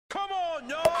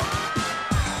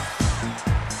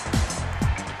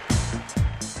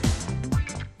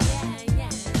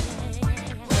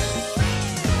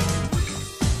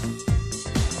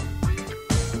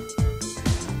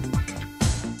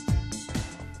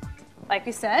like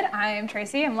we said, I'm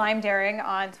Tracy. I'm Lime Daring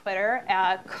on Twitter.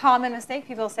 Common mistake,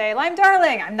 people say, Lime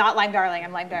Darling. I'm not Lime Darling,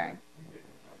 I'm Lime Daring.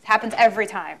 It happens every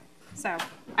time, so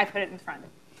I put it in front.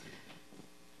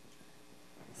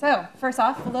 So first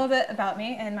off, a little bit about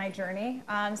me and my journey.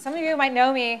 Some of you might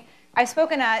know me. I've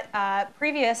spoken at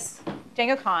previous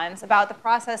DjangoCons about the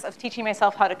process of teaching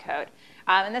myself how to code.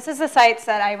 And this is the sites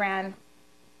that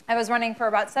I was running for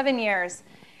about 7 years.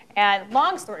 And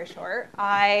long story short,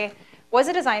 I was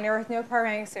a designer with no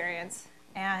programming experience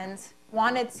and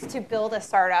wanted to build a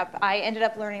startup. I ended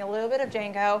up learning a little bit of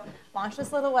Django, launched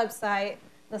this little website.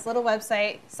 This little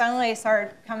website suddenly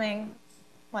started coming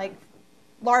like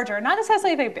larger, not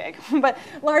necessarily very big, but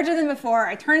larger than before.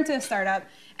 I turned into a startup,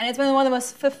 and it's been one of the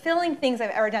most fulfilling things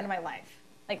I've ever done in my life.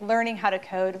 Like learning how to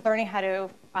code, learning how to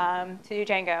do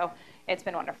Django. It's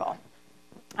been wonderful.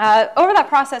 Over that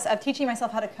process of teaching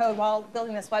myself how to code while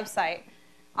building this website,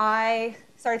 I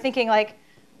started thinking like,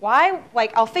 why,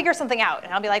 like I'll figure something out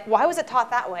and I'll be like, why was it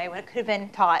taught that way when it could have been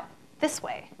taught this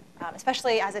way,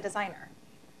 especially as a designer?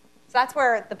 So that's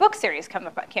where the book series came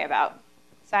about.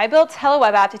 So I built Hello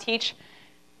Web App to teach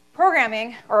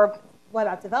programming, or web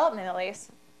app development at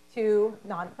least, to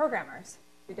non-programmers,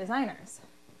 to designers.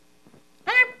 And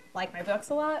I like my books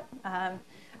a lot.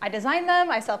 I designed them,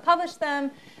 I self-published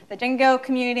them. The Django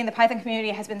community and the Python community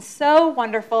has been so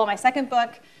wonderful. My second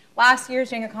book, last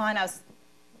year's DjangoCon, I was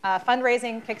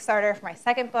fundraising Kickstarter for my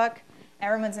second book.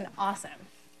 Everyone's been awesome.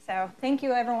 So thank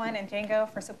you everyone in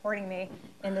Django for supporting me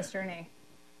in this journey.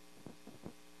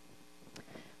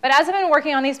 But as I've been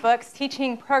working on these books,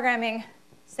 teaching programming,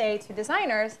 say, to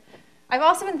designers, I've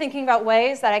also been thinking about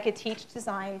ways that I could teach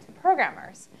design to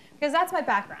programmers, because that's my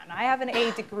background. I have an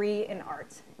A degree in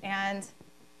art, and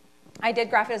I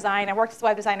did graphic design. I worked as a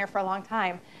web designer for a long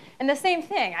time. And the same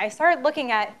thing, I started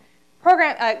looking at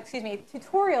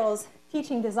tutorials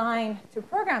teaching design to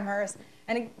programmers,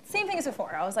 and same thing as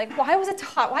before. I was like, why was it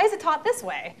taught? Why is it taught this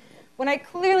way when I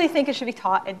clearly think it should be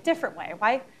taught a different way?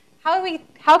 How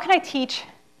can I teach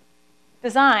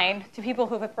design to people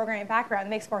who have a programming background? It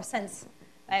makes more sense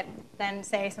than,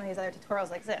 say, some of these other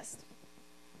tutorials exist.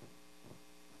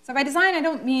 So by design, I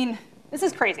don't mean, this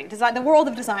is crazy, design, the world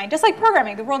of design, just like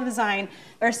programming, the world of design,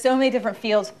 there are so many different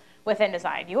fields within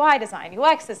design: UI design,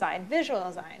 UX design, visual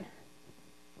design.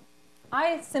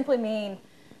 I simply mean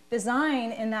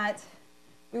design in that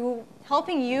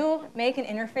helping you make an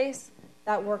interface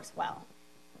that works well.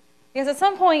 Because at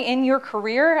some point in your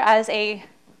career as a,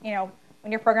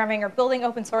 when you're programming or building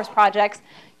open source projects,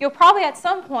 you'll probably at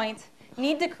some point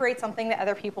need to create something that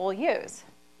other people will use.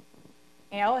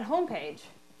 A homepage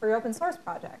for your open source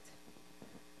project.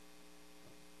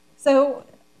 So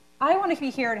I want to be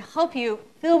here to help you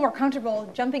feel more comfortable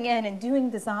jumping in and doing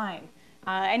design.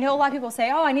 I know a lot of people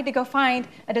say, oh, I need to go find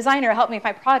a designer to help me with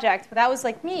my project. But that was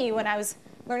like me when I was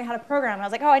learning how to program. I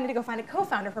was like, oh, I need to go find a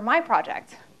co-founder for my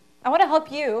project. I want to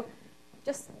help you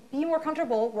just be more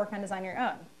comfortable working on design your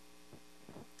own.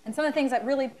 And some of the things that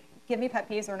really give me pet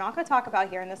peeves we're not going to talk about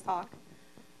here in this talk.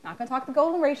 Not going to talk the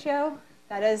golden ratio.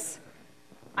 That is,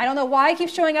 I don't know why it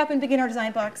keeps showing up in beginner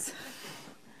design books.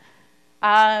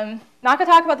 Not going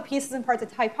to talk about the pieces and parts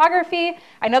of typography.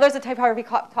 I know there's a typography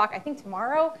talk, I think,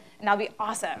 tomorrow, and that'll be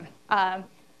awesome. I'm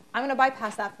going to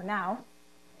bypass that for now.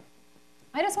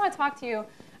 I just want to talk to you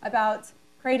about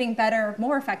creating better,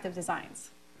 more effective designs.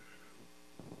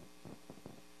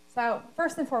 So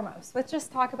first and foremost, let's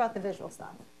just talk about the visual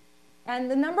stuff. And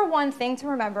the number one thing to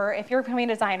remember if you're becoming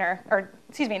a designer, or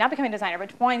excuse me, not becoming a designer,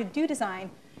 but wanting to do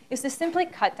design, is to simply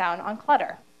cut down on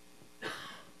clutter.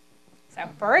 So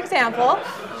for example,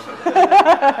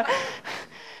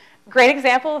 great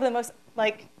example of the most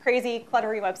crazy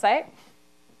cluttery website.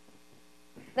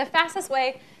 The fastest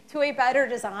way to a better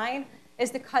design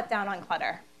is to cut down on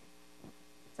clutter.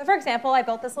 So for example, I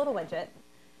built this little widget,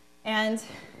 and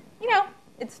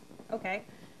it's okay.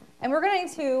 And we're going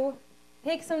to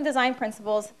take some design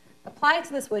principles, apply it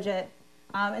to this widget,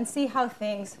 and see how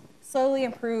things slowly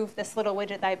improve this little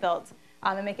widget that I built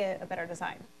and make it a better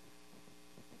design.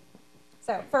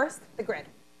 So first, the grid.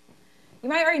 You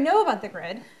might already know about the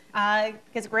grid,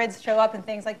 because grids show up in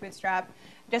things like Bootstrap.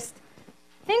 Just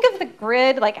think of the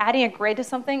grid, like adding a grid to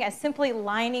something, as simply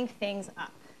lining things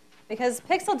up. Because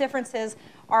pixel differences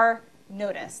are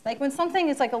noticed. Like when something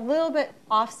is like a little bit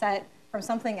offset from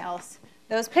something else,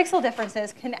 those pixel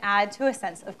differences can add to a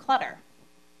sense of clutter.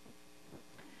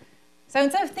 So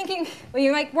instead of thinking, when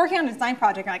you're working on a design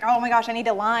project, you're like, oh my gosh, I need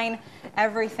to line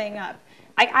everything up.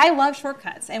 I love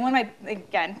shortcuts. And one of my,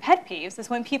 again, pet peeves is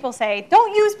when people say,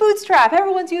 don't use Bootstrap.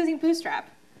 Everyone's using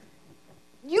Bootstrap.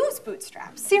 Use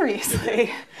Bootstrap,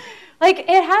 seriously. Like,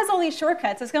 it has all these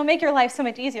shortcuts. It's going to make your life so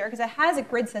much easier because it has a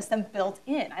grid system built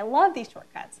in. I love these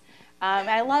shortcuts.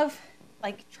 I love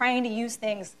like trying to use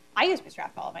things. I use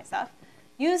Bootstrap for all of my stuff.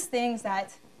 Use things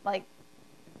that like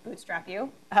bootstrap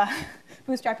you,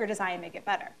 bootstrap your design and make it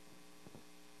better.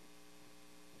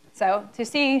 So to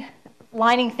see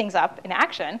lining things up in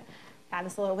action, add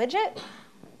this little widget.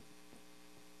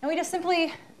 And we just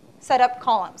simply set up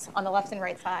columns on the left and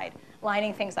right side,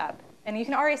 lining things up. And you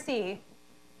can already see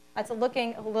that's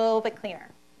looking a little bit cleaner.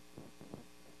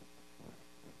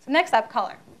 So next up,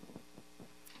 color.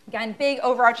 Again, big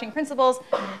overarching principles,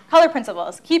 color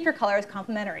principles. Keep your colors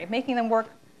complementary, making them work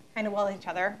kind of well with each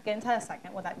other. Get into that in a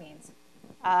second what that means.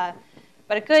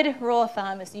 But a good rule of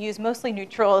thumb is to use mostly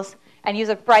neutrals and use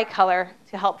a bright color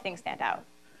to help things stand out.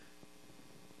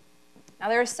 Now,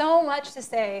 there is so much to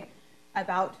say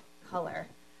about color.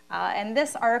 And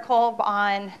this article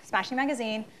on Smashing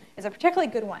Magazine is a particularly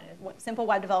good one. It's Simple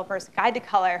Web Developers Guide to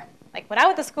Color. Like, when I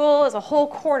went to school, it was a whole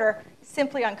quarter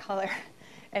simply on color.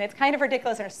 And it's kind of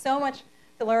ridiculous. There's so much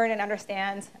to learn and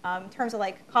understand in terms of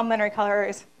like complementary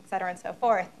colors, et cetera, and so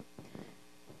forth.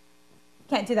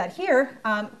 Can't do that here,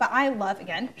 but I love,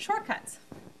 again, shortcuts.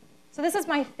 So this is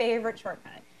my favorite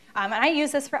shortcut. And I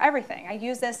use this for everything. I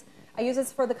use this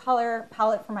for the color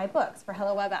palette for my books, for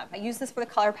Hello Web App. I use this for the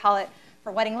color palette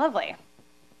for Wedding Lovely.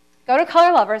 Go to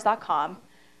colorlovers.com.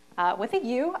 With a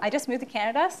U, I just moved to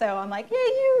Canada, so I'm like, yay,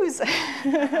 use.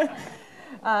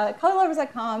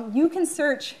 Colorlovers.com, you can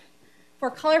search for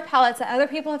color palettes that other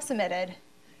people have submitted,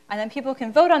 and then people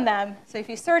can vote on them. So if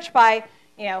you search by,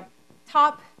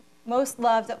 top most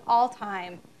loved of all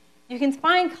time, you can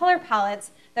find color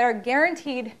palettes that are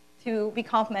guaranteed to be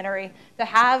complementary, to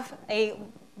have a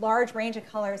large range of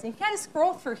colors. And you can kind of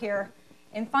scroll through here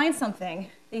and find something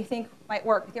that you think might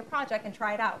work with your project and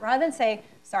try it out, rather than, say,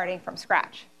 starting from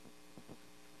scratch.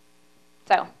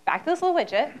 So back to this little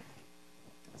widget.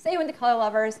 Say you went to Color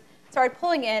Lovers, started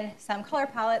pulling in some color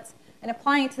palettes and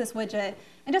applying it to this widget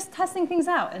and just testing things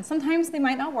out. And sometimes they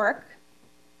might not work.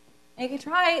 And you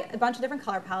can try a bunch of different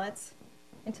color palettes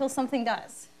until something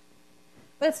does.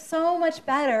 But it's so much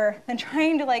better than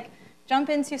trying to like jump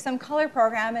into some color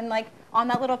program and like on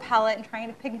that little palette and trying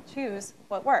to pick and choose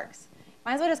what works.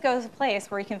 Might as well just go to a place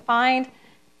where you can find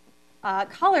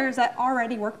colors that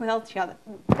already work well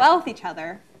with each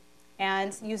other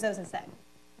and use those instead.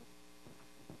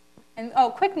 And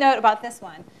quick note about this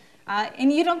one.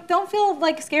 And you don't feel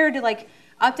like scared to like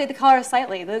update the colors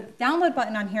slightly. The download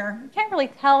button on here, you can't really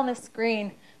tell on the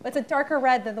screen, but it's a darker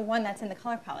red than the one that's in the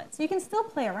color palette. So you can still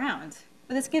play around,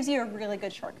 but this gives you a really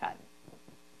good shortcut.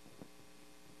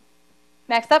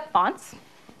 Next up, fonts.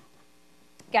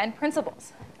 Again,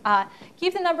 principles.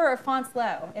 Keep the number of fonts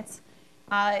low. It's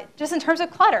just in terms of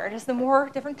clutter, just the more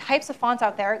different types of fonts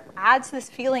out there adds to this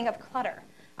feeling of clutter.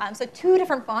 So 2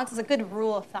 different fonts is a good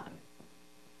rule of thumb.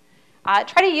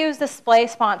 Try to use display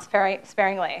fonts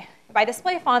sparingly. By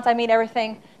display fonts, I mean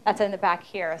everything that's in the back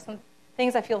here, some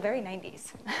things that feel very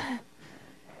 90s.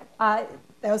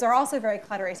 Those are also very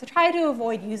cluttery, so try to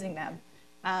avoid using them.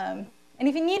 And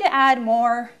if you need to add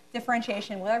more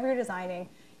differentiation, whatever you're designing,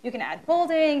 you can add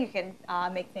bolding, you can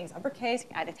make things uppercase, you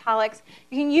can add italics.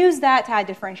 You can use that to add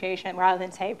differentiation rather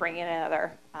than, say, bring in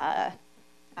another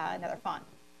font.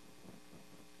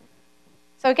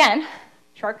 So again,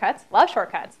 shortcuts, love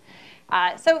shortcuts.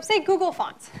 So say Google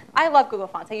Fonts. I love Google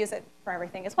Fonts. I use it for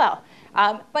everything as well.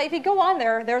 But if you go on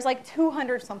there, there's like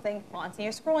 200-something fonts, and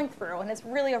you're scrolling through, and it's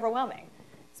really overwhelming.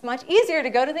 It's much easier to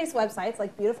go to these websites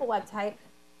like Beautiful Web Type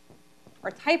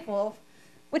or Typewolf,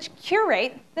 which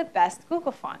curate the best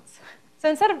Google fonts. So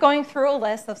instead of going through a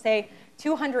list of, say,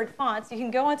 200 fonts, you can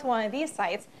go onto one of these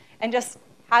sites and just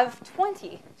have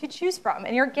 20 to choose from,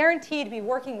 and you're guaranteed to be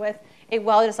working with a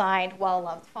well-designed,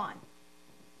 well-loved font.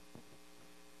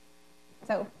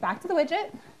 So back to the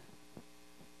widget.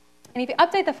 And if you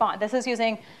update the font, this is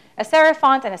using a serif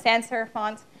font and a sans serif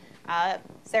font.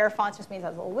 Serif font just means it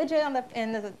has a little widget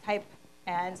in the type,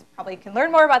 and probably can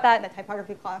learn more about that in the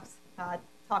typography class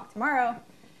talk tomorrow.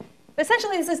 But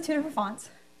essentially, this is 2 different fonts,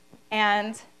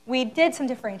 and we did some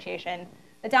differentiation.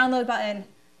 The download button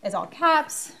is all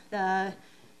caps. The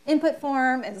input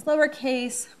form is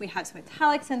lowercase. We have some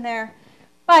italics in there,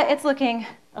 but it's looking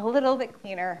a little bit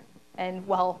cleaner and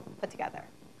well put together.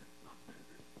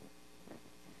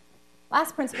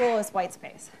 Last principle is white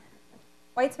space.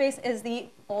 White space is the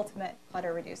ultimate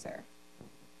clutter reducer.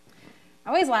 I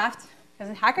always laughed because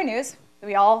in Hacker News, that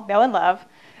we all know and love,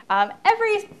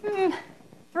 every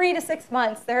 3 to 6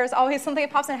 months, there's always something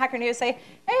that pops in Hacker News say,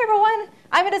 hey everyone,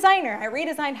 I'm a designer, I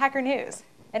redesigned Hacker News.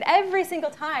 And every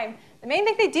single time, the main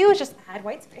thing they do is just add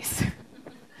white space.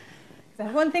 So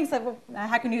everyone thinks that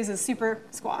Hacker News is super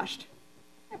squashed.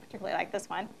 I particularly like this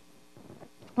one.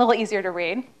 A little easier to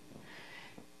read.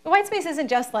 The white space isn't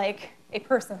just like a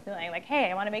personal feeling, like, hey,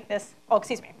 I want to make this, oh,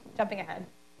 excuse me, jumping ahead.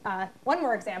 One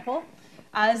more example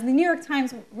is the New York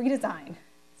Times redesign.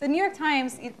 So the New York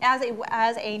Times,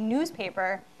 as a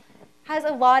newspaper, has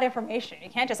a lot of information.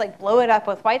 You can't just like blow it up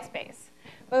with white space.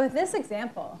 But with this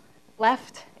example,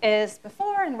 left is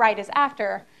before and right is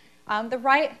after. The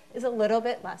right is a little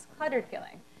bit less cluttered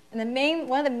feeling. And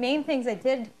one of the main things I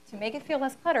did to make it feel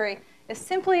less cluttery is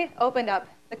simply opened up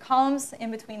the columns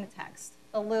in between the text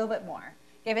a little bit more.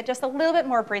 Gave it just a little bit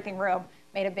more breathing room,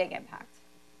 made a big impact.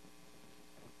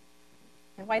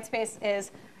 And white space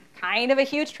is kind of a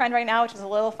huge trend right now, which is a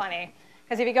little funny.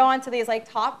 Because if you go onto these like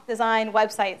top design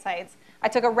website sites, I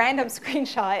took a random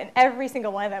screenshot, and every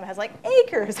single one of them has like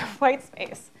acres of white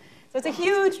space. So it's a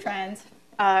huge trend,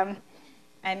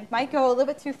 and might go a little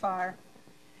bit too far.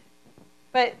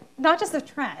 But not just a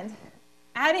trend,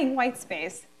 adding white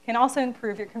space can also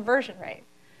improve your conversion rate.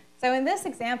 So in this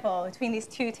example, between these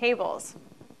two tables,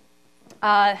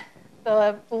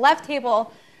 the left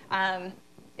table,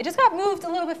 it just got moved a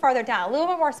little bit farther down. A little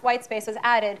bit more white space was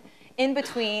added in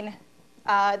between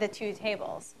the two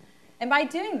tables. And by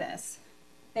doing this,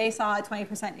 they saw a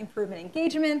 20% improvement in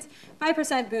engagement,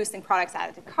 5% boost in products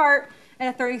added to cart,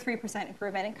 and a 33%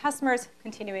 improvement in customers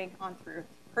continuing on through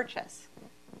purchase.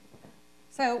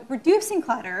 So reducing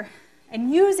clutter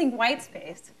and using white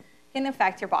space can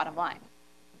affect your bottom line.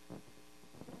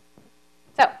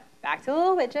 So back to the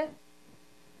little widget.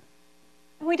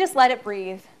 And we just let it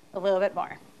breathe a little bit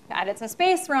more. Added some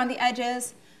space around the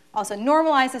edges. Also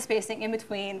normalize the spacing in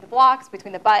between the blocks,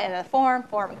 between the button and the form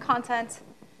and content.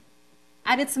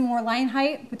 Added some more line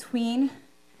height between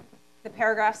the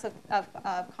paragraphs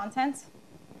of content,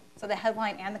 so the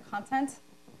headline and the content.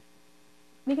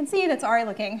 And you can see that's already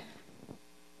looking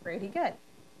pretty good,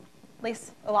 at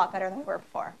least a lot better than we were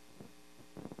before.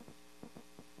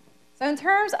 So in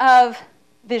terms of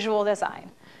visual design,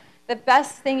 the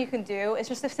best thing you can do is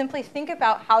just to simply think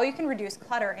about how you can reduce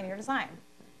clutter in your design.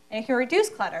 And you can reduce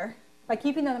clutter by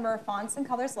keeping the number of fonts and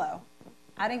colors low,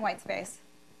 adding white space,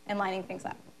 and lining things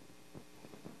up.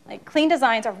 Like clean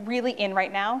designs are really in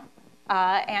right now,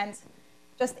 and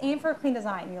just aim for a clean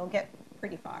design and you'll get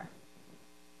pretty far.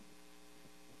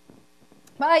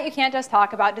 But you can't just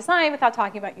talk about design without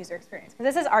talking about user experience,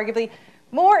 because this is arguably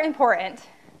more important,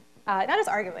 not just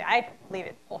arguably, I believe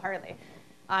it wholeheartedly.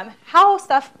 How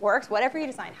stuff works, whatever you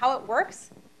design, how it works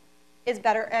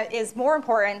is more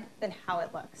important than how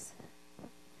it looks.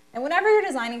 And whenever you're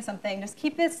designing something, just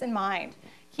keep this in mind.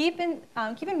 Keep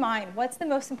in mind what's the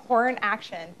most important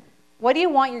action. What do you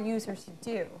want your users to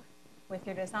do with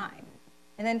your design?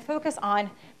 And then focus on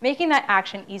making that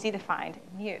action easy to find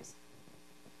and use.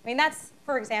 I mean, that's,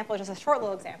 for example, just a short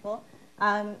little example.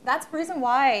 That's the reason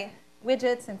why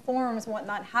widgets and forms and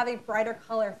whatnot have a brighter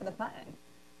color for the button.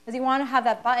 Because you want to have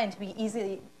that button to be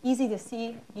easy to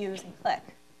see, use, and click.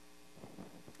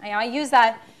 I use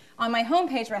that on my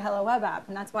homepage for a Hello Web app,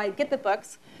 and that's why I get the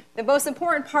books. The most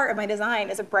important part of my design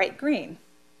is a bright green.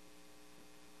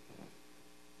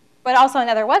 But also on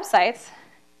other websites,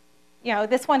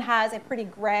 this one has a pretty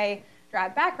gray,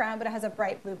 drab background, but it has a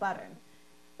bright blue button.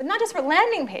 But not just for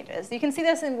landing pages. You can see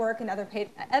this in work in other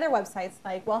websites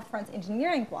like Wealthfront's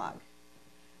engineering blog.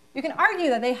 You can argue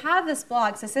that they have this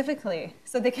blog specifically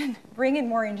so they can bring in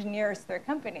more engineers to their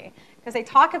company, because they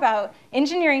talk about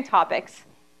engineering topics.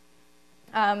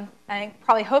 And I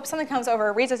probably hope someone comes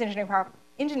over, reads those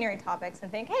engineering topics,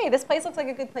 and think, hey, this place looks like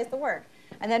a good place to work.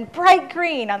 And then bright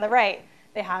green on the right,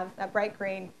 they have that bright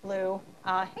green, blue,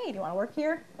 hey, do you want to work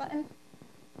here button?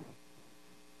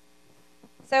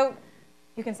 So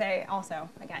you can say also,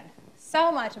 again, so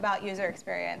much about user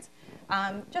experience.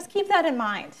 Just keep that in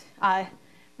mind.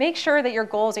 Make sure that your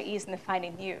goals are easy to find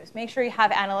and use. Make sure you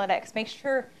have analytics. Make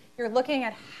sure you're looking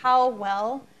at how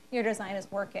well your design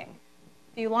is working.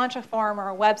 If you launch a form or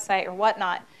a website or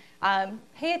whatnot,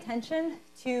 pay attention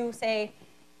to, say,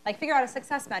 like figure out a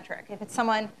success metric if it's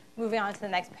someone moving on to the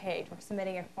next page or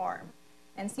submitting a form,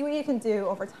 and see what you can do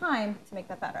over time to make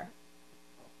that better.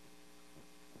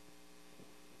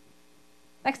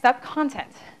 Next up,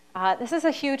 content. This is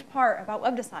a huge part about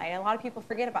web design, and a lot of people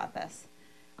forget about this.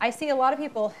 I see a lot of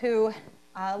people who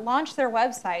launch their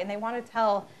website and they want to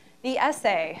tell the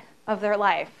essay of their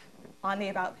life on the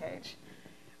About page.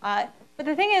 But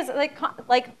the thing is,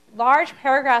 like large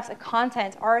paragraphs of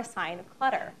content are a sign of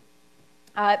clutter.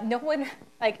 No one,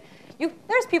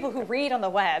 there's people who read on the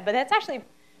web, but it's actually,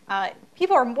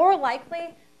 people are more likely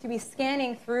to be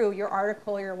scanning through your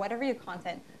article or whatever your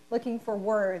content looking for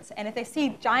words. And if they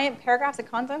see giant paragraphs of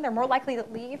content, they're more likely to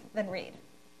leave than read.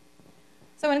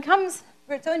 So in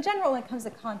general, when it comes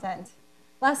to content,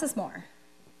 less is more.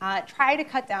 Try to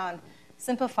cut down,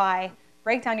 simplify,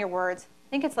 break down your words. I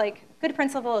think it's like, good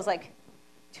principle is like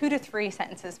 2 to 3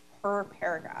 sentences per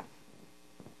paragraph.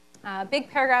 Big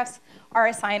paragraphs are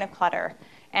a sign of clutter.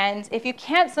 And if you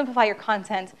can't simplify your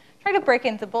content, try to break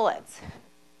into bullets.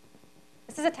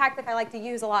 This is a tactic I like to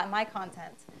use a lot in my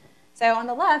content. So on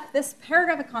the left, this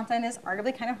paragraph of content is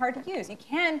arguably kind of hard to use. You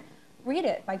can read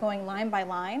it by going line by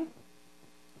line,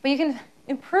 but you can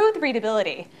improve the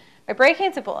readability by breaking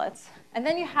into bullets, and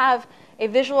then you have a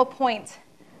visual point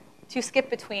to skip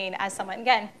between as someone,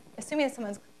 again, assuming that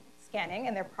someone's scanning,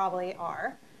 and there probably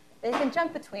are, they can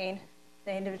jump between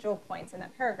the individual points in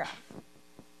that paragraph.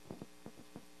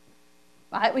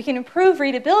 But we can improve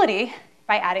readability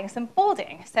by adding some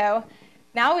bolding. So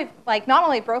now we've not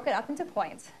only broken it up into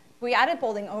points, we added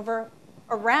bolding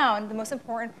around the most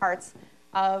important parts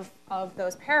of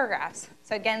those paragraphs.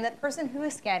 So again, that person who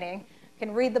is scanning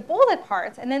can read the bolded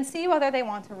parts and then see whether they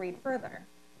want to read further.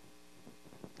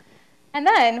 And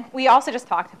then we also just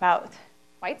talked about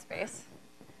white space.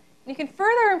 You can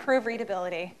further improve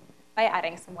readability by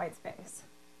adding some white space.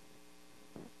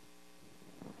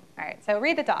 All right, so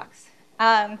read the docs.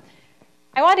 I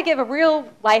want to give a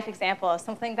real life example of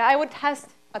something that I would test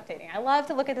updating. I love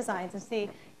to look at designs and see,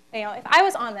 if I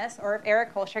was on this, or if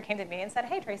Eric Kolscher came to me and said,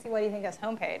 hey, Tracy, what do you think of this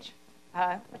homepage?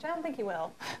 Which I don't think he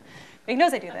will. But he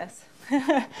knows I do this.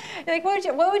 Like,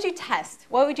 what would you test?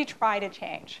 What would you try to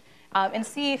change? And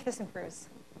see if this improves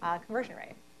conversion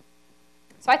rate.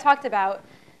 So I talked about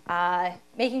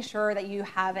making sure that you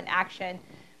have an action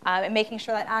and making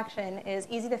sure that action is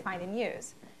easy to find and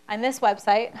use. On this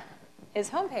website, his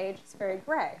homepage is very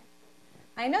gray.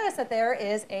 I noticed that there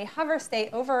is a hover state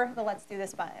over the Let's Do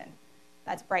This button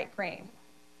that's bright green.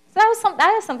 So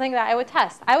that is something that I would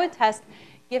test. I would test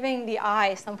giving the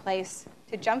eye someplace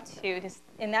to jump to,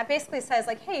 and that basically says,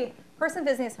 like, hey, person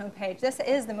visiting this homepage, this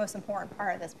is the most important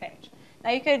part of this page.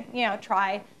 Now you could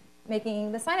try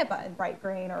making the sign-up button bright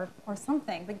green or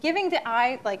something, but giving the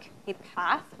eye like a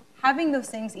path, having those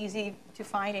things easy to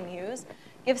find and use,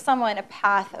 gives someone a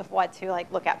path of what to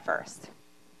look at first.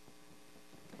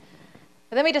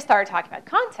 But then we just started talking about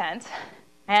content,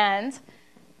 and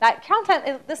that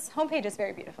content, this homepage is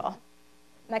very beautiful.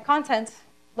 And that content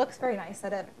looks very nice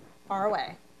set it far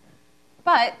away.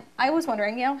 But I was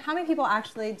wondering, how many people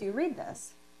actually do read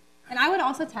this? And I would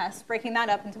also test breaking that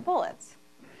up into bullets.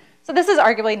 So this is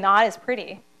arguably not as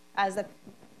pretty as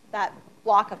that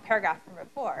block of paragraph from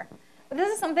before. But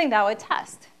this is something that I would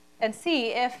test and see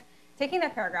if taking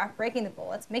that paragraph, breaking the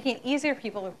bullets, making it easier for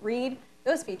people to read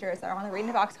those features that are on the Read in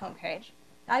a Box homepage,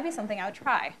 that would be something I would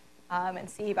try and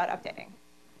see about updating.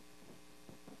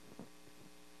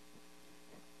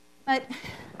 But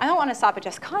I don't want to stop at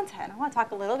just content. I want to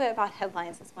talk a little bit about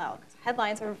headlines as well, because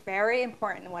headlines are very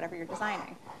important in whatever you're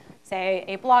designing. Say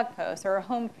a blog post or a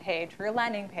homepage or a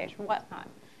landing page or whatnot,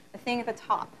 the thing at the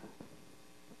top.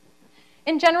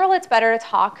 In general, it's better to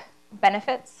talk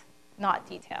benefits, not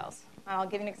details. I'll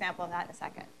give you an example of that in a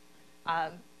second.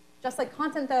 Just like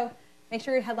content, though, make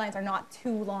sure your headlines are not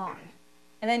too long.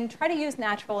 And then try to use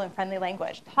natural and friendly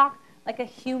language. Talk like a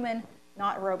human,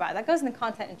 not a robot. That goes into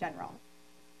content in general.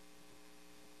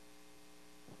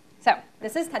 So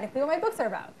this is technically what my books are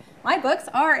about. My books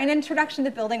are an introduction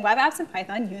to building web apps in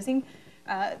Python using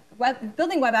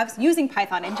building web apps using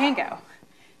Python and Django.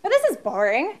 But this is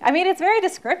boring. I mean, it's very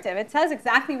descriptive. It says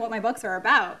exactly what my books are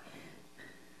about.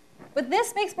 But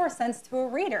this makes more sense to a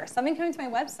reader, someone coming to my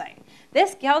website.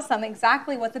 This tells them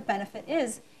exactly what the benefit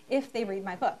is if they read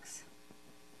my books.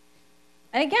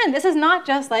 And again, this is not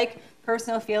just like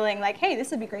personal feeling like, hey,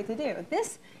 this would be great to do.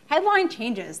 This headline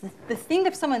changes, the thing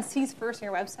that someone sees first on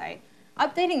your website,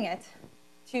 updating it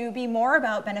to be more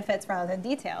about benefits rather than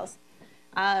details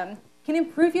can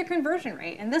improve your conversion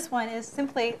rate. And this one is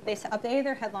simply they updated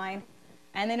their headline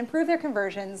and then improve their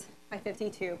conversions by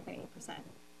 52.8%.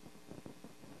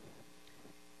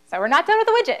 So we're not done with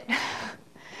the widget.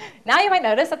 Now you might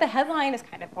notice that the headline is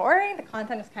kind of boring, the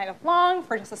content is kind of long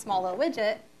for just a small little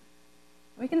widget.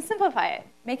 We can simplify it,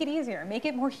 make it easier, make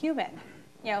it more human.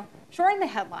 Shorten the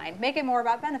headline, make it more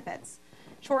about benefits.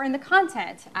 Shorten the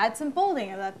content, add some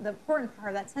bolding of the important part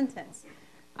of that sentence.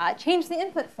 Change the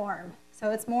input form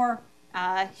so it's more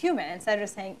human. Instead of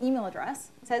just saying email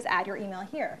address, it says add your email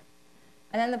here.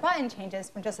 And then the button changes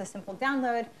from just a simple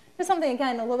download to something,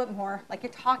 again, a little bit more like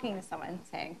you're talking to someone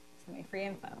saying, send me free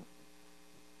info.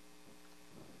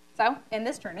 So in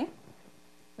this journey,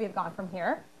 we have gone from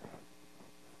here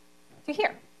to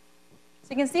here. So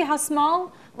you can see how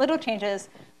small little changes,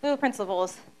 little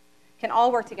principles can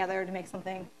all work together to make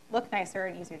something look nicer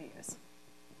and easier to use.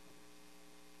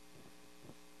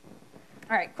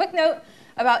 All right, quick note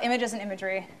about images and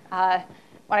imagery.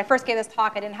 When I first gave this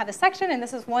talk, I didn't have this section, and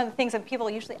this is one of the things that people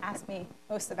usually ask me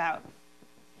most about.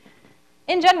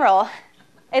 In general,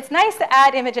 it's nice to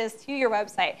add images to your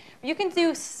website. You can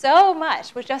do so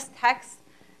much with just text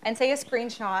and, say, a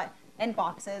screenshot and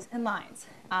boxes and lines.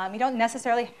 You don't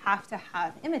necessarily have to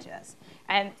have images.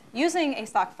 And using a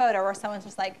stock photo where someone's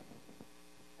just like,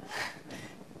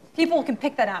 people can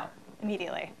pick that out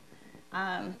immediately.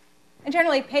 And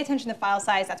generally, pay attention to file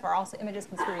size. That's where also images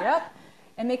can screw you up.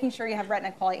 And making sure you have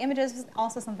Retina quality images is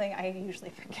also something I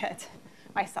usually forget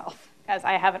myself, because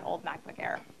I have an old MacBook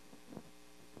Air.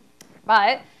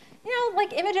 But,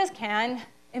 like images can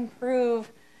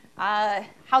improve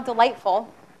how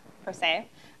delightful, per se,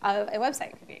 a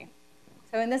website could be.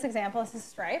 So in this example, this is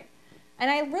Stripe.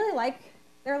 And I really like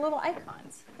their little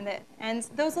icons. And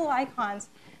those little icons,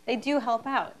 they do help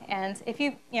out. And if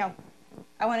you,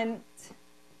 I'm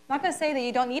not going to say that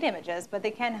you don't need images, but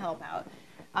they can help out.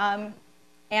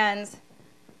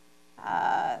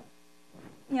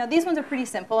 These ones are pretty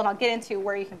simple, and I'll get into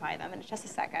where you can buy them in just a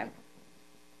second.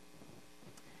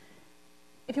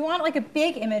 If you want like a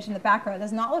big image in the background that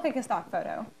does not look like a stock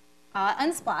photo,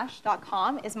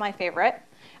 Unsplash.com is my favorite.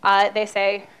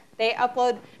 They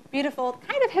upload beautiful,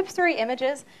 kind of hipstery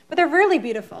images, but they're really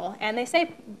beautiful. And they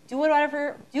say do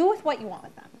with what you want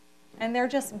with them. And they're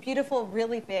just beautiful,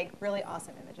 really big, really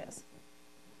awesome images.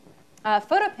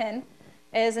 PhotoPin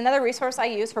is another resource I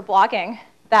use for blogging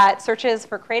that searches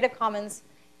for Creative Commons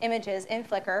images in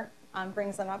Flickr,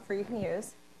 brings them up for you can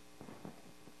use.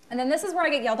 And then this is where I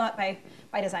get yelled at by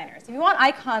designers. If you want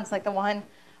icons like the one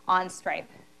on Stripe,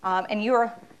 and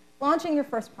you're launching your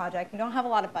first project, you don't have a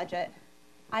lot of budget,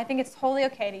 I think it's totally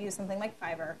okay to use something like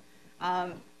Fiverr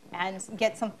and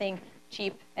get something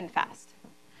cheap and fast.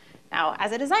 Now,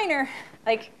 as a designer,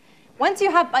 once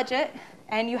you have budget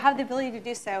and you have the ability to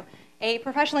do so, a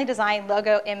professionally designed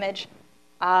logo, image,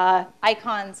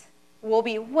 icons will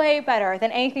be way better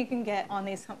than anything you can get on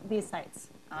these sites,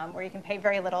 where you can pay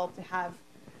very little to have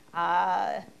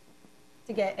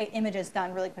to get images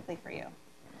done really quickly for you.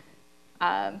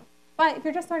 But if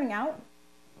you're just starting out,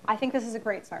 I think this is a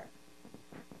great start.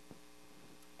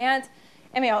 And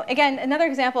again, another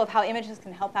example of how images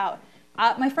can help out.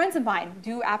 My friends of mine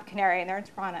do App Canary, and they're in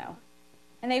Toronto.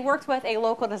 And they worked with a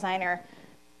local designer,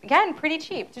 again, pretty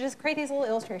cheap, to just create these little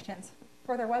illustrations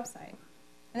for their website.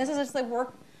 And this is just like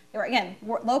work. They were, again,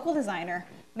 local designer,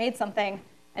 made something,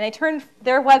 and they turned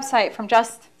their website from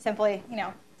just simply,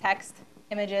 text,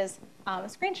 images, a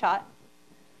screenshot.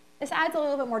 This adds a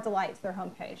little bit more delight to their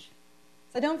homepage.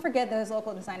 So don't forget those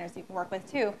local designers you can work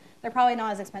with, too. They're probably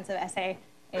not as expensive as, say,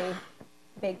 a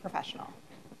big professional.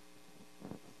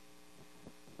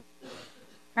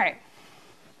 All right,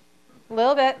 a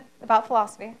little bit about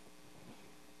philosophy.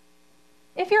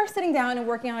 If you're sitting down and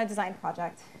working on a design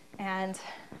project, and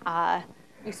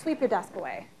you sweep your desk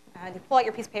away, and you pull out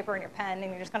your piece of paper and your pen,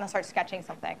 and you're just going to start sketching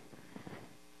something.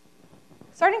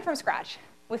 Starting from scratch,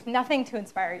 with nothing to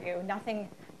inspire you, nothing,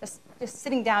 just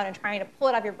sitting down and trying to pull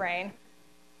it out of your brain,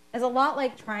 is a lot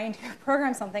like trying to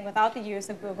program something without the use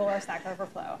of Google or Stack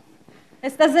Overflow.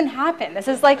 This doesn't happen. This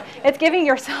is it's giving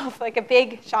yourself a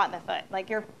big shot in the foot.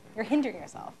 You're hindering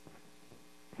yourself.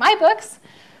 My books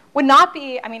would not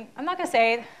be, I'm not going to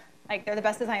say they're the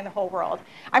best design in the whole world.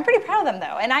 I'm pretty proud of them,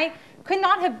 though. And I could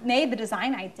not have made the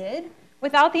design I did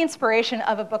without the inspiration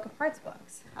of a book of parts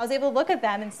books. I was able to look at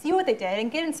them and see what they did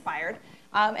and get inspired,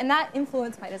 and that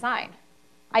influenced my design.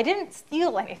 I didn't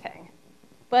steal anything,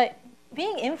 but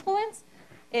being influenced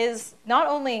is not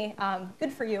only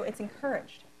good for you, it's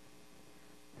encouraged.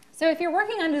 So if you're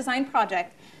working on a design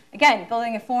project, again,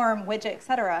 building a form, widget, et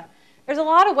cetera, there's a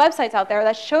lot of websites out there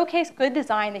that showcase good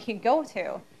design that you can go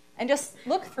to and just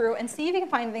look through and see if you can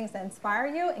find things that inspire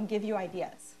you and give you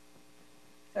ideas.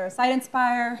 There's Site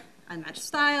Inspire, Unmatched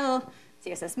Style,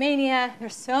 CSS Mania.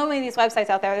 There's so many of these websites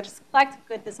out there that just collect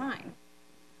good design.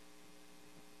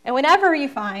 And whenever you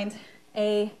find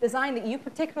a design that you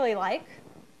particularly like,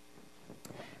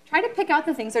 try to pick out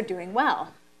the things they're doing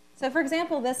well. So for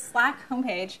example, this Slack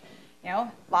homepage,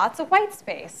 lots of white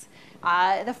space.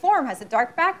 The form has a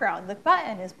dark background. The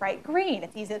button is bright green.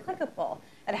 It's easily clickable.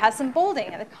 It has some bolding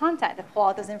and the content to pull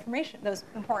out those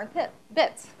important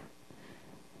bits.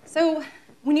 So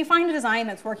when you find a design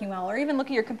that's working well, or even look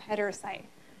at your competitor's site,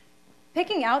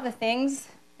 picking out the things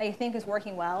that you think is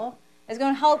working well is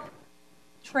going to help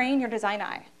train your design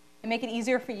eye and make it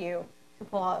easier for you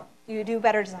to do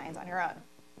better designs on your own.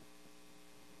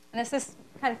 And this is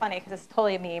kind of funny because it's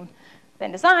totally a meme.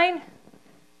 In design,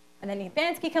 And then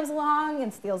Bansky comes along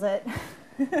and steals it.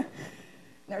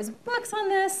 There's books on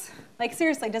this. Like,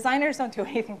 seriously, designers don't do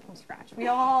anything from scratch. We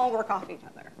all work off each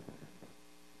other.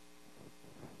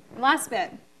 And last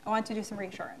bit, I want to do some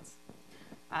reassurance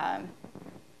and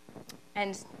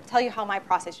tell you how my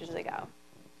process usually go.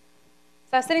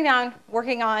 So I was sitting down,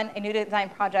 working on a new design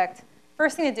project.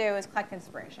 First thing to do is collect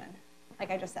inspiration, like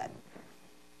I just said.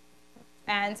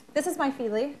 And this is my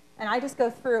Feedly, and I just go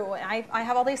through, and I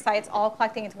have all these sites all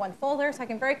collecting into one folder, so I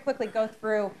can very quickly go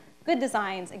through good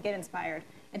designs and get inspired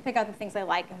and pick out the things I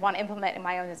like and want to implement in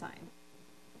my own design.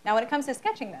 Now, when it comes to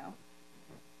sketching, though,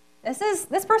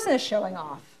 this person is showing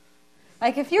off.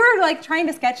 Like, if you're like trying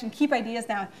to sketch and keep ideas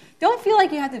down, don't feel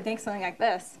like you have to make something like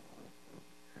this.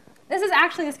 This is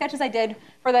actually the sketches I did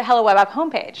for the Hello Web App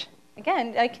homepage.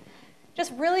 Again, like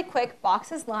just really quick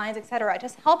boxes, lines, etc.,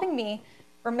 just helping me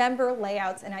remember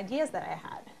layouts and ideas that I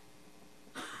had.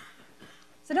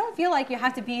 So don't feel like you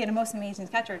have to be the most amazing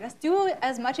sketcher. Just do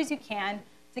as much as you can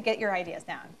to get your ideas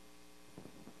down.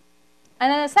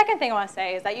 And then the second thing I want to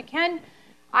say is that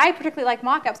I particularly like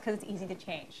mockups because it's easy to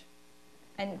change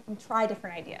and try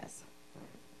different ideas.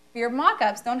 But your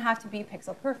mockups don't have to be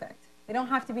pixel perfect. They don't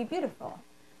have to be beautiful.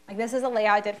 Like, this is a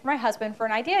layout I did for my husband for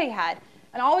an idea he had.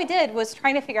 And all we did was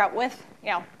trying to figure out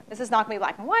this is not going to be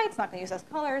black and white, it's not going to use those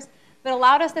colors, but it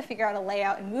allowed us to figure out a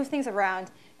layout and move things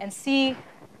around and see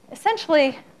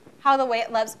essentially how the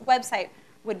website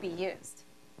would be used.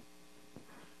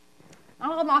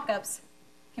 Not all mockups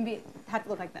have to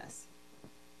look like this.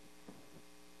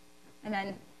 And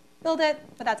then build it,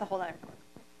 but that's a whole other story.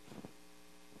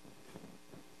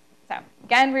 So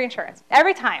again, reassurance.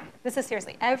 Every time, this is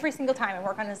seriously, every single time I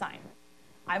work on design,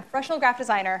 I'm a professional graphic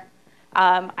designer.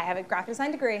 I have a graphic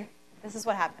design degree. This is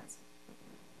what happens.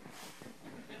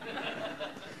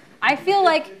 I feel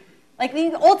like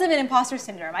the ultimate imposter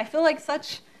syndrome. I feel like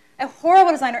such a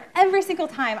horrible designer every single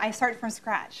time I start from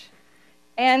scratch.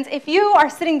 And if you are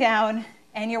sitting down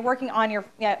and you're working on a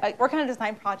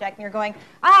design project and you're going,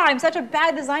 I'm such a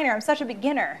bad designer, I'm such a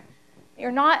beginner,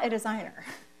 you're not a designer.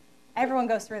 Everyone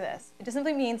goes through this. It just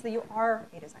simply means that you are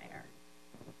a designer.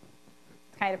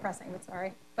 It's kind of depressing, but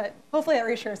sorry. But hopefully that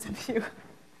reassures some of you. All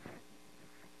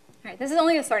right, this is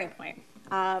only the starting point.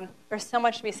 There's so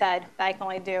much to be said that I can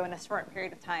only do in a short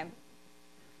period of time.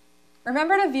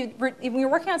 Remember when you're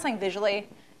working on something visually,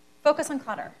 focus on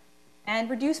clutter and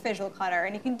reduce visual clutter.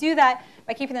 And you can do that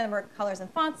by keeping the number of colors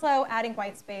and fonts low, adding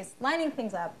white space, lining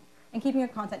things up, and keeping your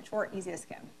content short, easy to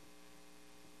skim.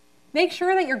 Make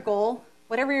sure that your goal,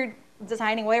 whatever you're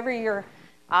designing, whatever you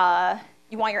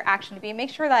want your action to be,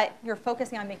 make sure that you're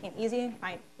focusing on making it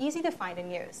easy to find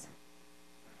and use.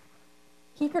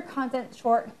 Keep your content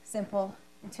short, simple,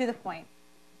 and to the point.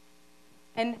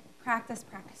 And practice,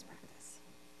 practice, practice.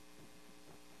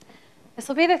 This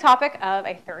will be the topic of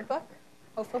a third book,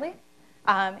 hopefully.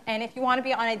 And if you want to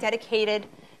be on a dedicated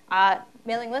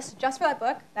mailing list just for that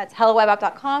book, that's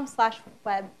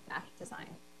hellowebapp.com/web-design.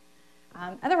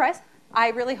 Otherwise, I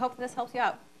really hope this helps you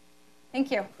out.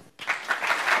 Thank you.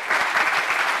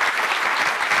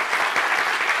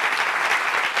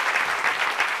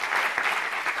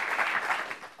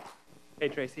 Hey,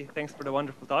 Tracy, thanks for the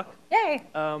wonderful talk. Yay.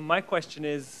 My question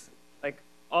is,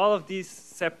 all of these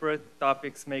separate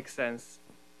topics make sense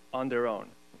on their own.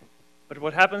 But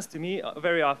what happens to me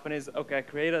very often is, okay, I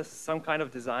create some kind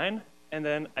of design, and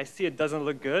then I see it doesn't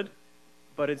look good,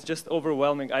 but it's just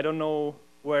overwhelming. I don't know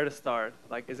where to start.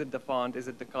 Is it the font? Is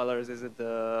it the colors? Is it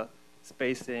the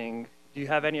spacing? Do you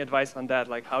have any advice on that?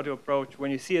 How to approach when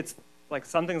you see it's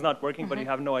something's not working, but you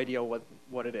have no idea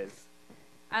what it is?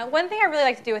 One thing I really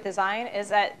like to do with design is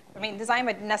that, design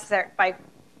by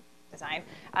design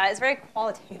is very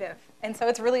qualitative. And so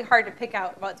it's really hard to pick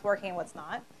out what's working and what's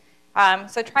not.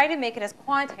 So try to make it as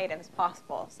quantitative as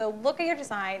possible. So look at your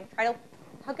design, try to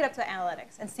hook it up to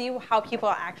analytics and see how people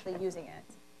are actually using it.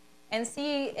 And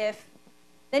see if,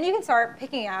 then you can start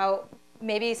picking out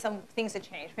maybe some things to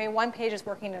change. Maybe one page is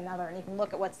working to another and you can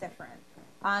look at what's different.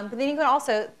 But then you can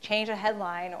also change a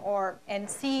headline and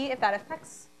see if that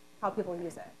affects how people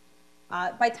use it.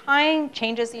 By tying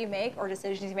changes that you make or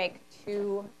decisions you make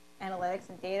to analytics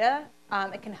and data,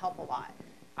 it can help a lot.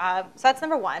 So that's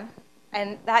number one.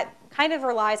 And that kind of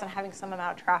relies on having some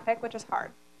amount of traffic, which is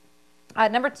hard.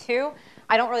 Number two,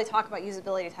 I don't really talk about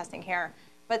usability testing here,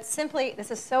 but simply, this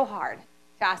is so hard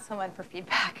to ask someone for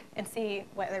feedback and see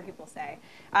what other people say.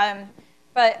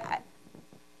 But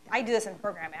I do this in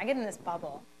programming. I get in this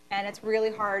bubble, and it's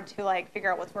really hard to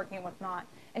figure out what's working and what's not.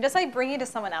 And just bringing it to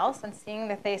someone else and seeing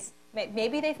that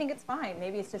maybe they think it's fine.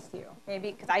 Maybe it's just you.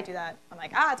 Maybe, because I do that. I'm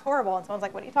like, it's horrible. And someone's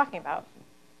like, what are you talking about?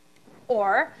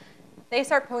 Or they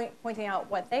start pointing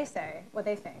out what they say, what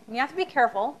they think. And you have to be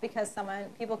careful because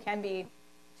people can be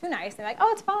too nice. They're like,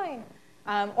 oh, it's fine.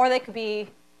 Or they could be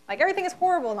like, everything is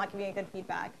horrible and not giving you good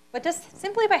feedback. But just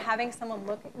simply by having someone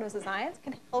look at those designs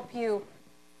can help you,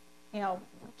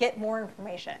 get more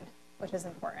information, which is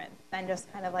important, than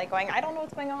just kind of like going, I don't know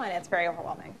what's going on. It's very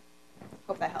overwhelming.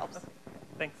 Hope that helps.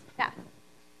 Thanks. Yeah.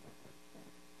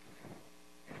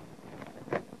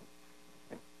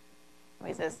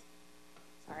 Noises.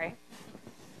 Sorry.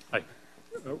 Hi.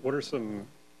 What are some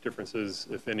differences,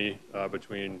 if any,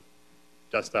 between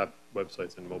desktop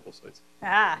websites and mobile sites?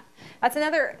 That's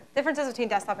another differences between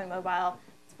desktop and mobile.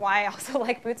 That's why I also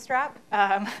like Bootstrap.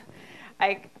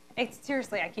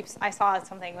 Seriously, I saw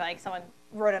something like someone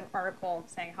wrote an article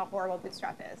saying how horrible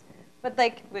Bootstrap is. But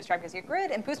like Bootstrap gives you a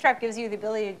grid, and Bootstrap gives you the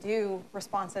ability to do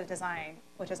responsive design,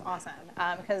 which is awesome.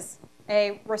 Because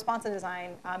a responsive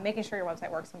design, making sure your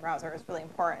website works in browser is really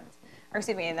important. Or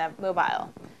excuse me, in the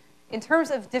mobile. In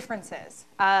terms of differences,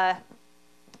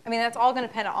 that's all going to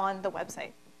depend on the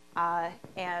website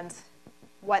and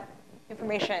what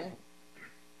information.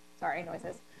 Sorry,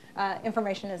 noises.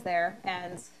 Information is there,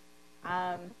 and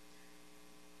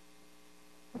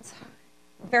it's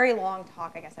a very long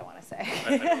talk, I guess I want to say.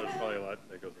 I know there's probably a lot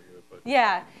that goes into it, but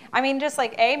yeah, just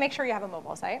like A, make sure you have a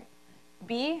mobile site.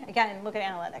 B, again, look at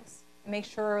analytics. Make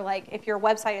sure like if your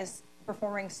website is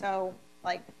performing so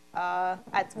like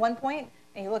at one point,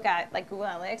 and you look at like Google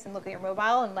Analytics and look at your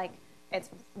mobile and like it's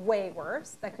way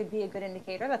worse, that could be a good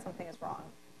indicator that something is wrong,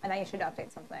 and then you should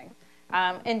update something.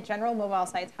 In general, mobile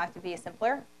sites have to be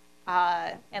simpler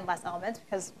and less elements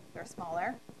because they're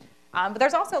smaller. But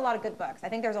there's also a lot of good books. I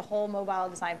think there's a whole mobile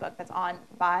design book that's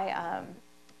by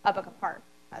A Book Apart.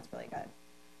 That's really good.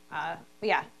 But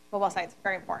yeah, mobile sites,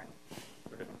 very important.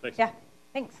 okay, thanks. Yeah,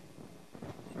 thanks.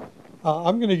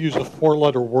 I'm going to use a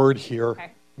four-letter word here,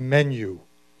 Okay. menu.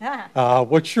 Yeah.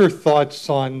 What's your thoughts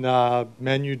on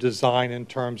menu design in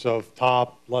terms of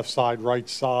top, left side, right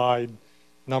side,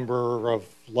 number of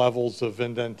levels of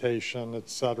indentation, et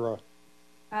cetera?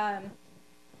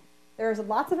 There's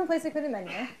lots of different places to put a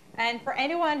menu. And for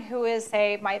anyone who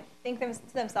might think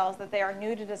to themselves that they are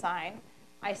new to design,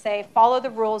 I say follow the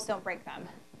rules, don't break them.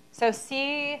 So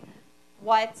see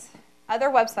what other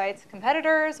websites,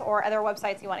 competitors or other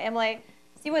websites you want to emulate,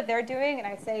 see what they're doing, and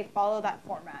I say follow that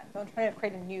format. Don't try to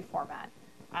create a new format.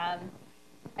 I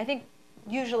think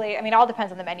usually, it all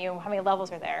depends on the menu, how many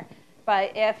levels are there.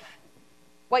 But if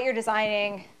what you're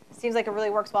designing seems like it really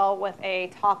works well with a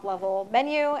top level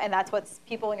menu, and that's what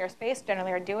people in your space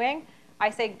generally are doing, I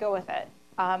say go with it.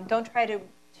 Don't try to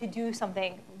do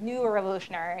something new or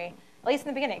revolutionary, at least in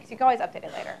the beginning, because you can always update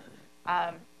it later.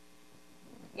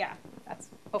 Yeah,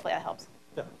 hopefully that helps.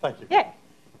 Yeah, thank you. Yeah.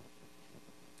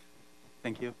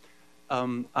 Thank you.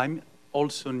 I'm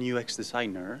also a UX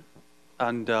designer,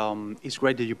 and it's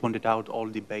great that you pointed out all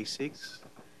the basics.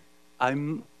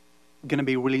 I'm going to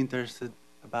be really interested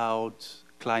about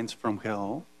clients from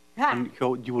hell and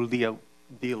how you will deal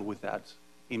with that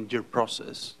in your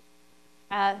process.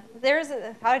 There's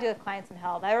how to deal with clients in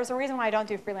hell. There's a reason why I don't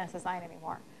do freelance design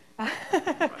anymore.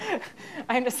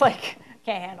 I'm just like,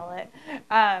 can't handle it.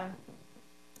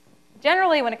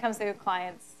 Generally, when it comes to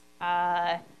clients,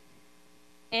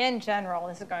 in general,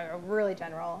 this is going really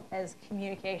general, is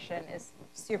communication is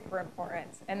super important.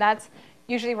 And that's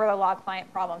usually where a lot of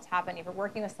client problems happen if you're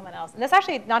working with someone else. And that's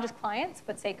actually not just clients,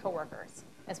 but say coworkers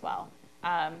as well.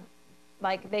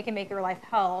 Like they can make your life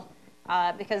hell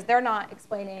because they're not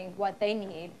explaining what they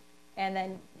need. And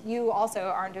then you also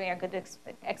aren't doing a good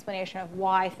explanation of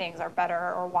why things are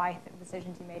better or why the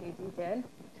decisions you made you did.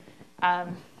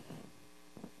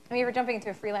 When you were jumping into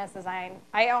a freelance design,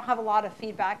 I don't have a lot of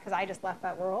feedback because I just left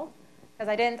that world.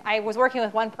 Because I was working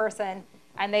with one person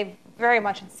and they very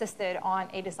much insisted on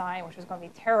a design which was going to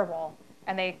be terrible.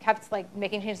 And they kept like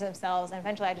making changes themselves, and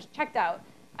eventually I just checked out.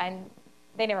 And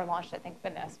they never launched it, thank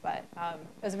goodness. But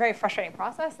it was a very frustrating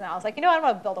process. And I was like, I'm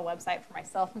going to build a website for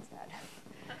myself instead.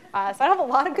 So I don't have a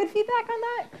lot of good feedback on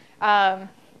that.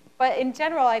 But in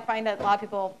general, I find that a lot of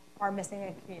people are missing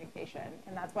in communication.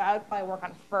 And that's what I would probably work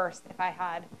on first if I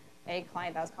had a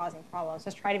client that was causing problems.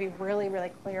 Just try to be really, really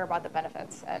clear about the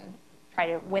benefits and try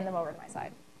to win them over to my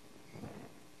side.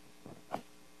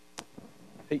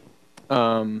 Hey,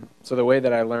 so the way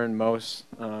that I learn most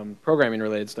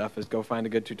programming-related stuff is go find a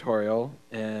good tutorial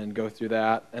and go through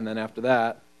that. And then after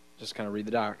that, just kind of read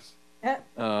the docs.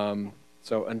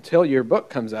 So until your book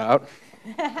comes out,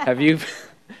 have you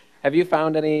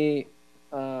found any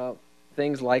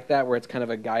things like that where it's kind of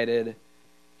a guided,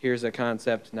 here's a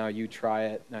concept, now you try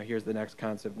it, now here's the next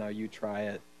concept, now you try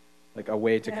it, like a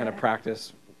way to kind of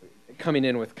practice coming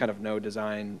in with kind of no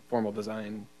design, formal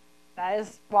design That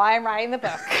is why I'm writing the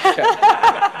book.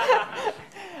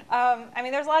 I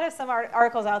mean, there's a lot of some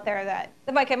articles out there that,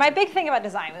 okay, my big thing about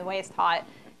design, the way it's taught,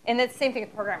 and it's the same thing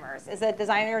with programmers, is that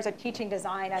designers are teaching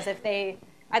design as if they,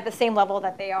 at the same level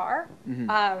that they are. Mm-hmm.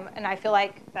 And I feel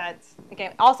like that's,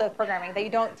 again, also programming, that you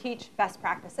don't teach best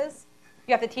practices.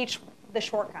 You have to teach the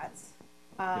shortcuts.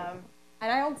 And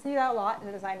I don't see that a lot in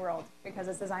the design world, because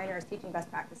it's designers teaching best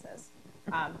practices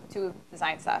to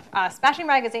design stuff. Smashing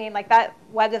Magazine, like that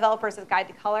Web Developers' Guide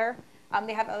to Color,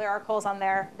 they have other articles on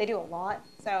there. They do a lot.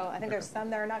 So I think there's some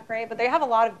that are not great, but they have a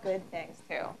lot of good things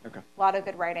too. Okay. A lot of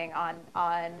good writing on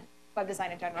web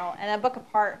design in general. And A Book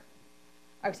Apart,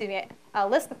 or excuse me, A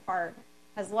List Apart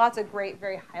has lots of great,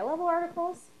 very high-level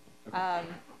articles. Okay.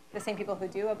 The same people who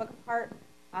do A Book Apart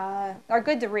are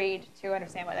good to read to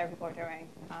understand what other people are doing.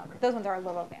 Those ones are a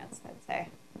little advanced, I'd say.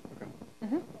 Okay.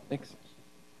 Mm-hmm. Thanks.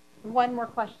 One more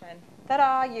question.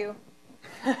 Ta-da, you.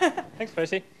 Thanks,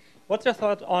 Tracy. What's your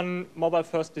thought on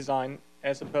mobile-first design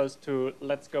as opposed to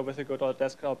let's go with a good old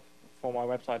desktop for my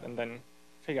website and then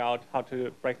figure out how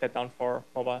to break that down for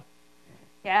mobile?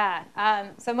 Yeah.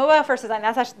 So mobile-first design,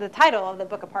 that's actually the title of the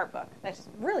Book Apart book. That's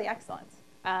really excellent.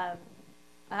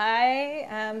 I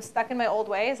am stuck in my old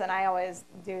ways, and I always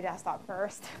do desktop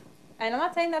first. And I'm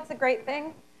not saying that's a great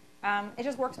thing. It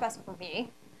just works best for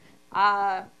me.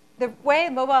 The way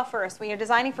mobile first, when you're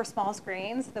designing for small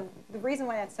screens, the reason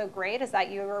why that's so great is that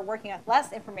you're working with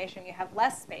less information, you have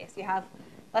less space, you have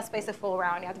less space to fool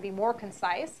around, you have to be more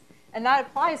concise. And that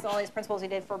applies to all these principles you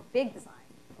did for big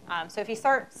design. So if you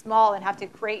start small and have to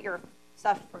create your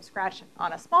stuff from scratch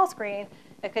on a small screen,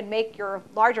 it could make your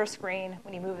larger screen,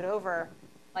 when you move it over,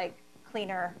 like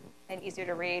cleaner and easier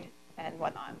to read and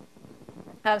whatnot.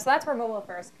 So that's where mobile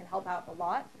first can help out a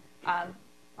lot.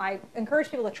 I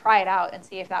encourage people to try it out and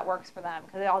see if that works for them,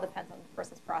 because it all depends on the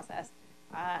person's process.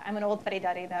 I'm an old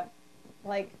fuddy-duddy that,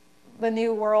 like, the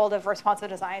new world of responsive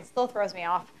design still throws me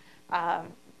off,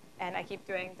 and I keep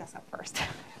doing desktop first.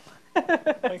 All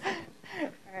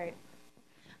right.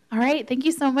 All right. Thank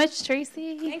you so much,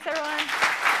 Tracy. Thanks, everyone.